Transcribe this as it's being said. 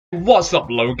What's up,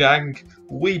 Low Gang?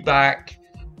 We back.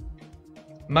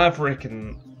 Maverick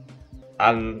and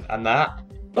that.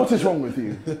 What is wrong with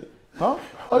you? Huh?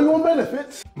 Are you on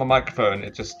benefits? My microphone,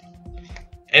 it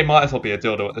might as well be a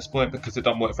dildo at this point because it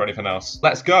don't work for anything else.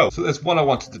 Let's go! So there's one I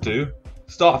wanted to do.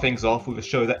 Start things off with a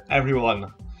show that everyone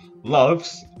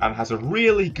loves and has a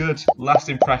really good last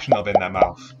impression of in their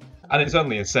mouth. And it's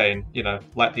only insane, you know,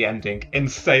 like the ending.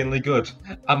 Insanely good.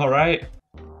 Am I right?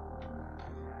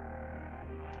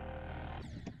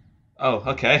 Oh,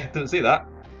 okay. Didn't see that.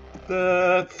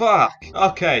 The fuck.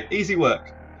 Okay, easy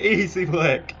work. Easy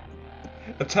work.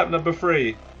 Attempt number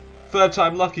 3. Third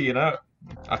time lucky, you know.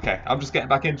 Okay, I'm just getting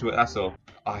back into it, that's all.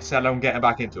 I said I'm getting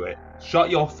back into it. Shut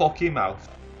your fucking mouth.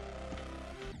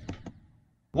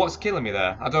 What's killing me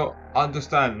there? I don't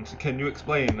understand. Can you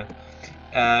explain?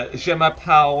 Je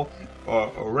m'appelle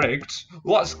or rigged.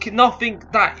 What's nothing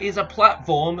that is a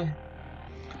platform?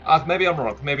 Maybe I'm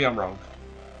wrong. Maybe I'm wrong.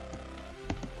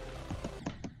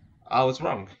 I was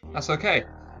wrong. That's okay.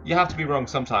 You have to be wrong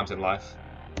sometimes in life.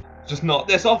 Just not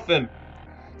this often.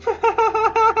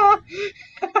 I'm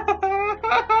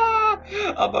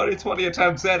only 20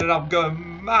 attempts in and I'm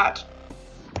going mad.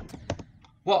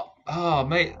 What? Oh,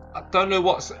 mate. I don't know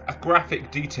what's a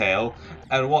graphic detail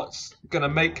and what's gonna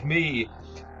make me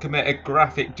commit a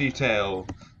graphic detail.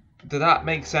 Did that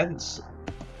make sense?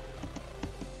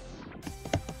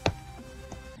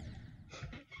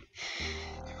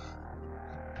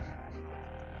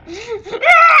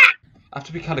 I have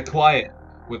to be kind of quiet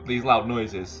with these loud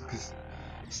noises because,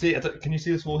 see, can you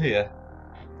see this wall here?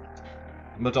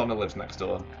 Madonna lives next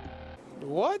door.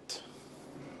 What?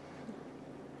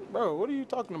 Bro, what are you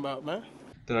talking about, man?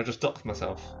 Did I just dox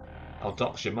myself? I'll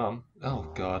dox your mum. Oh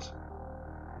god.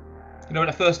 You know, when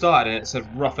I first started and it said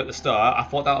rough at the start, I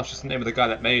thought that was just the name of the guy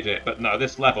that made it, but no,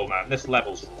 this level, man, this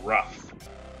level's rough.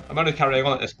 I'm only carrying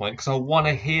on at this point because I want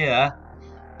to hear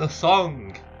the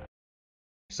song.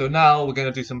 So now we're going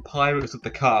to do some Pirates of the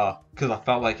Car, because I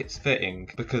felt like it's fitting,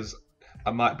 because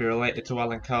I might be related to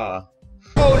Alan Carr.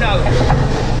 Oh no!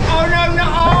 Oh no, no,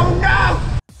 oh no!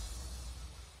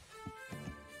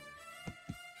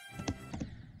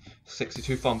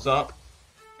 62 thumbs up.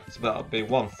 It's about to be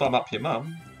 1 thumb up your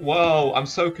mum. Whoa, I'm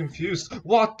so confused.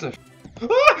 What the?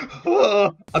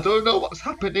 I don't know what's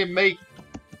happening, mate.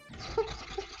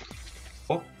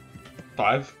 4,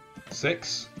 5,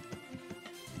 6.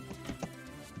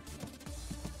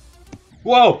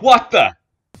 Whoa, what the?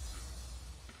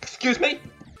 Excuse me?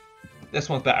 This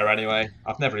one's better anyway.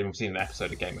 I've never even seen an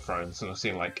episode of Game of Thrones, and I've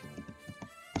seen, like,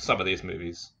 some of these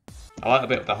movies. I like a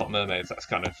bit of the Hot Mermaids, that's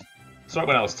kind of... Started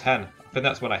when I was 10. I think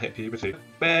that's when I hit puberty.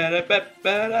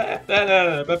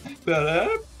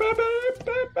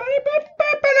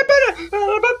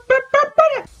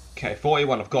 Okay,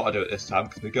 41, I've got to do it this time,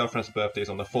 because my girlfriend's birthday is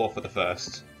on the 4th of the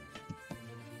 1st.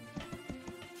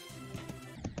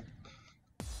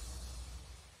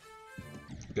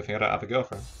 Good thing I don't have a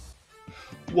girlfriend.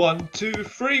 1, 2,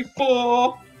 3,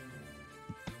 4,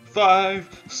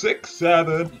 5, 6,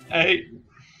 7, 8.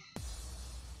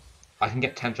 I can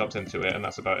get 10 jumps into it, and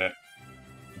that's about it.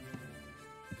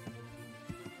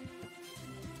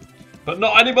 But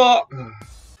not anymore!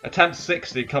 Attempt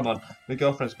 60, come on. My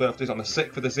girlfriend's birthday's on the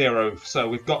 6th of the 0th, so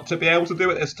we've got to be able to do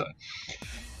it this time.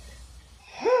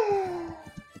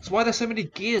 That's why there's so many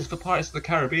gears for Pirates of the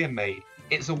Caribbean, mate.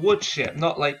 It's a wood ship,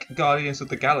 not like Guardians of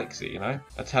the Galaxy, you know?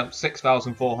 Attempt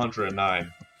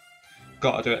 6,409.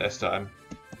 Gotta do it this time.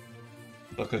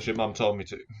 Because your mum told me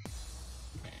to.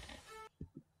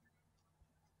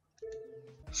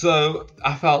 So,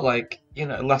 I felt like, you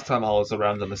know, last time I was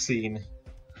around on the scene,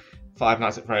 Five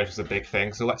Nights at Freddy's was a big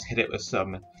thing, so let's hit it with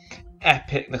some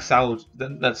epic nostalgia.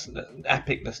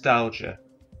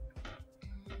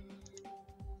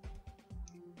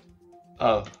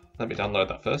 Oh, let me download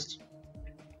that first.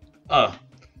 Oh.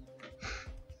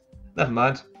 Never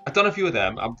mind. I don't know if you were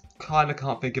them. I kind of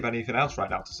can't think of anything else right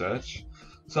now to search.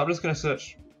 So I'm just going to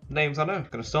search names I know. I'm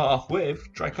going to start off with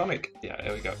Draconic. Yeah,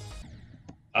 here we go.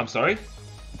 I'm sorry?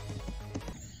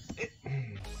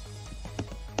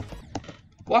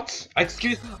 What?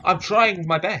 Excuse... I'm trying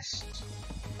my best.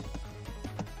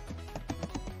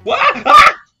 What?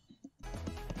 Ah!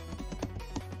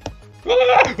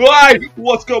 Why?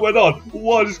 What's going on?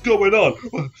 What is going on?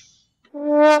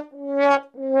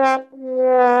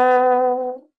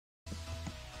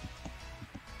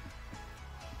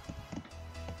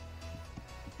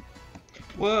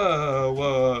 Whoa,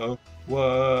 whoa,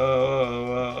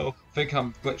 whoa. Think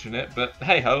I'm glitching it, but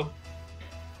hey ho.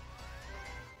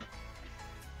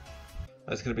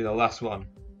 That's going to be the last one.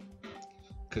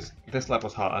 Because this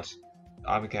level's hard.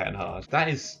 I'm getting hard. That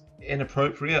is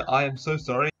inappropriate. I am so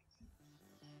sorry.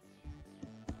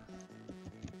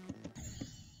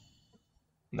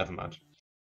 Never mind.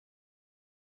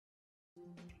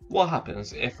 What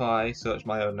happens if I search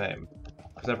my own name?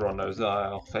 Because everyone knows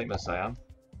how famous I am.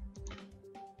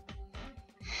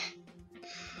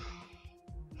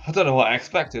 I don't know what I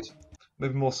expected.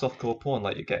 Maybe more softcore porn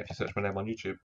like you get if you search my name on YouTube.